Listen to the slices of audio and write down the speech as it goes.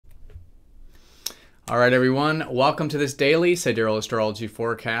All right, everyone. Welcome to this daily Sidereal Astrology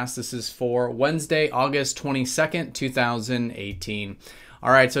forecast. This is for Wednesday, August 22nd, 2018.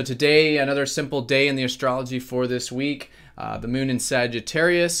 All right, so today, another simple day in the astrology for this week. The moon in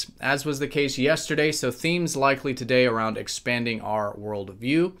Sagittarius, as was the case yesterday. So themes likely today around expanding our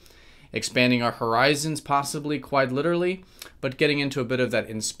worldview, expanding our horizons, possibly quite literally, but getting into a bit of that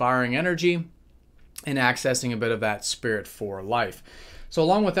inspiring energy and accessing a bit of that spirit for life. So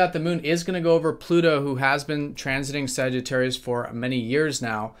along with that, the moon is going to go over Pluto, who has been transiting Sagittarius for many years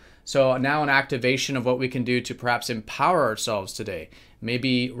now. So now an activation of what we can do to perhaps empower ourselves today,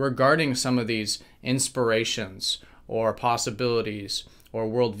 maybe regarding some of these inspirations or possibilities or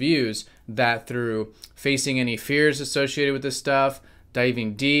worldviews that through facing any fears associated with this stuff,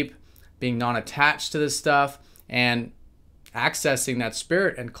 diving deep, being non-attached to this stuff, and accessing that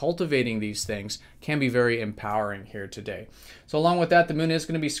spirit and cultivating these things can be very empowering here today. So along with that, the moon is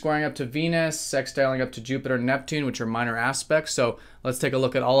going to be squaring up to Venus, sextiling up to Jupiter and Neptune, which are minor aspects. So let's take a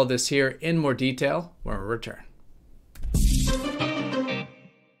look at all of this here in more detail when we return.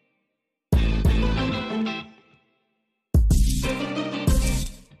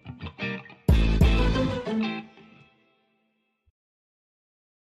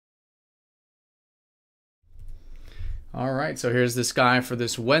 All right, so here's the sky for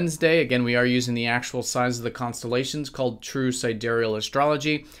this Wednesday. Again, we are using the actual signs of the constellations called True Sidereal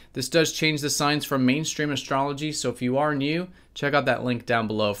Astrology. This does change the signs from mainstream astrology, so if you are new, check out that link down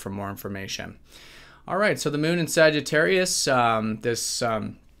below for more information. All right, so the moon in Sagittarius, this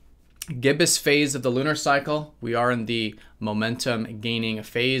gibbous phase of the lunar cycle. We are in the momentum gaining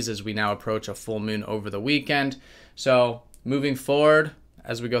phase as we now approach a full moon over the weekend. So moving forward,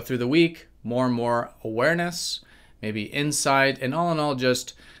 as we go through the week, more and more awareness, maybe insight, and all in all,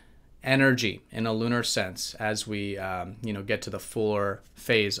 just energy in a lunar sense as we get to the fuller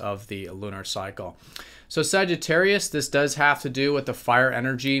phase of the lunar cycle. So Sagittarius, this does have to do with the fire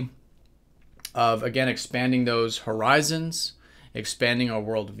energy of, again, expanding those horizons, expanding our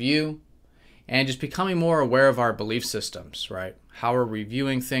worldview, and just becoming more aware of our belief systems, right? How are we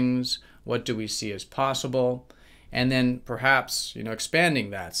viewing things? What do we see as possible? And then perhaps, expanding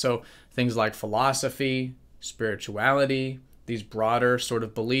that. So things like philosophy, spirituality, these broader sort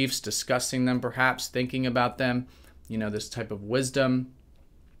of beliefs, discussing them perhaps, thinking about them, this type of wisdom,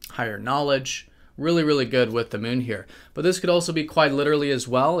 higher knowledge, really, really good with the moon here. But this could also be quite literally as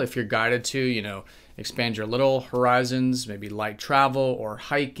well if you're guided to, expand your little horizons, maybe light travel or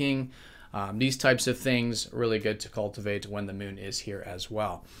hiking. These types of things really good to cultivate when the moon is here as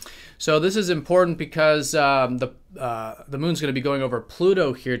well. So this is important because the moon's going to be going over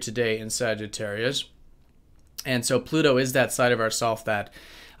Pluto here today in Sagittarius. And so Pluto is that side of ourself that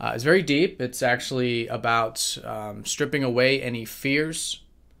is very deep. It's actually about stripping away any fears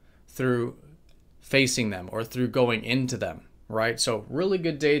through facing them or through going into them, right? So really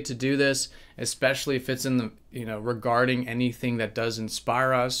good day to do this, especially if it's in the, regarding anything that does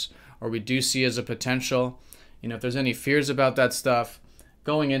inspire us or we do see as a potential. If there's any fears about that stuff,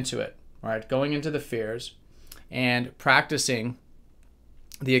 going into it, right? Going into the fears and practicing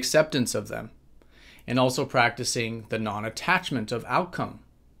the acceptance of them. And also practicing the non-attachment of outcome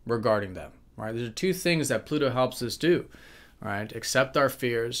regarding them, right? These are two things that Pluto helps us do, right? Accept our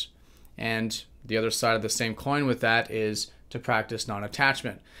fears, and the other side of the same coin with that is to practice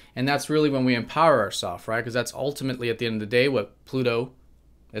non-attachment. And that's really when we empower ourselves, right? Because that's ultimately, at the end of the day, what Pluto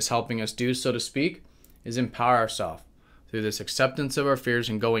is helping us do, so to speak, is empower ourselves through this acceptance of our fears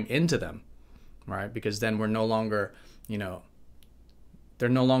and going into them, right? Because then we're no longer, they're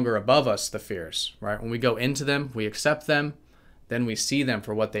no longer above us, the fears, right? When we go into them, we accept them, then we see them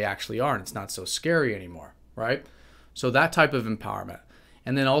for what they actually are, and it's not so scary anymore, right? So that type of empowerment.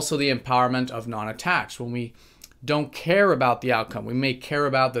 And then also the empowerment of non-attached. When we don't care about the outcome, we may care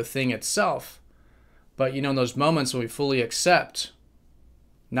about the thing itself, but in those moments when we fully accept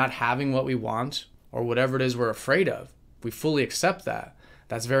not having what we want or whatever it is we're afraid of, we fully accept that.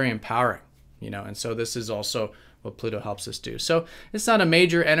 That's very empowering, and so this is also what Pluto helps us do. So it's not a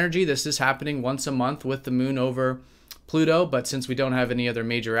major energy. This is happening once a month with the moon over Pluto, but since we don't have any other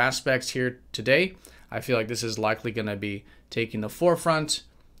major aspects here today, I feel like this is likely going to be taking the forefront,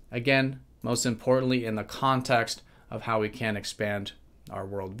 again, most importantly in the context of how we can expand our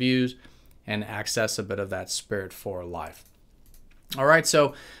worldviews and access a bit of that spirit for life. All right,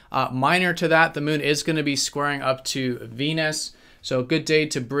 so minor to that, the moon is going to be squaring up to Venus. So a good day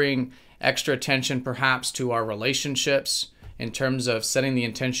to bring extra attention perhaps to our relationships in terms of setting the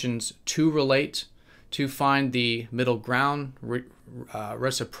intentions to relate, to find the middle ground,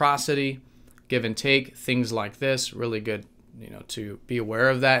 reciprocity, give and take, things like this. Really good, to be aware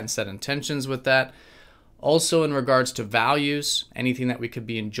of that and set intentions with that. Also, in regards to values, anything that we could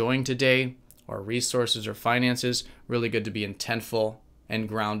be enjoying today, or resources or finances, really good to be intentful and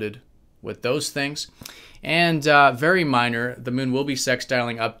grounded with those things. And very minor, the moon will be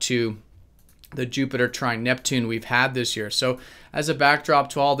sextiling up to the Jupiter trine Neptune we've had this year. So as a backdrop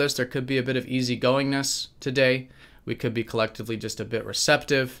to all this, there could be a bit of easygoingness today. We could be collectively just a bit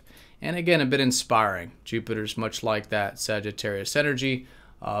receptive and again, a bit inspiring. Jupiter's much like that Sagittarius energy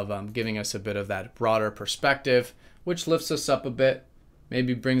of giving us a bit of that broader perspective, which lifts us up a bit,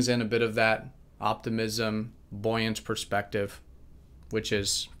 maybe brings in a bit of that optimism, buoyant perspective, which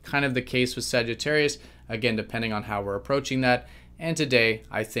is kind of the case with Sagittarius, again, depending on how we're approaching that. And today,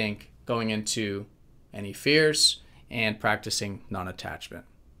 I think going into any fears and practicing non-attachment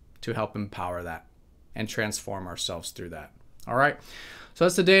to help empower that and transform ourselves through that. All right. So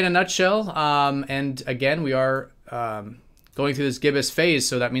that's the day in a nutshell. And again, we are going through this gibbous phase.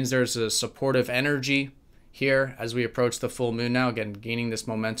 So that means there's a supportive energy here as we approach the full moon now, again, gaining this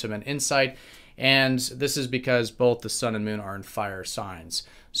momentum and insight. And this is because both the sun and moon are in fire signs.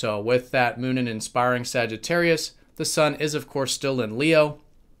 So with that moon in inspiring Sagittarius, the sun is, of course, still in Leo.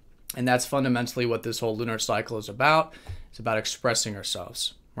 And that's fundamentally what this whole lunar cycle is about. It's about expressing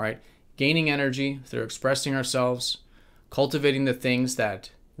ourselves, right? Gaining energy through expressing ourselves, cultivating the things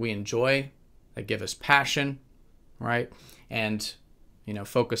that we enjoy, that give us passion, right? And,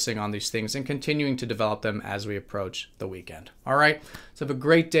 focusing on these things and continuing to develop them as we approach the weekend. All right. So have a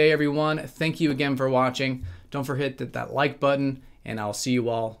great day, everyone. Thank you again for watching. Don't forget that like button, and I'll see you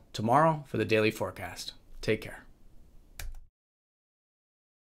all tomorrow for the daily forecast. Take care.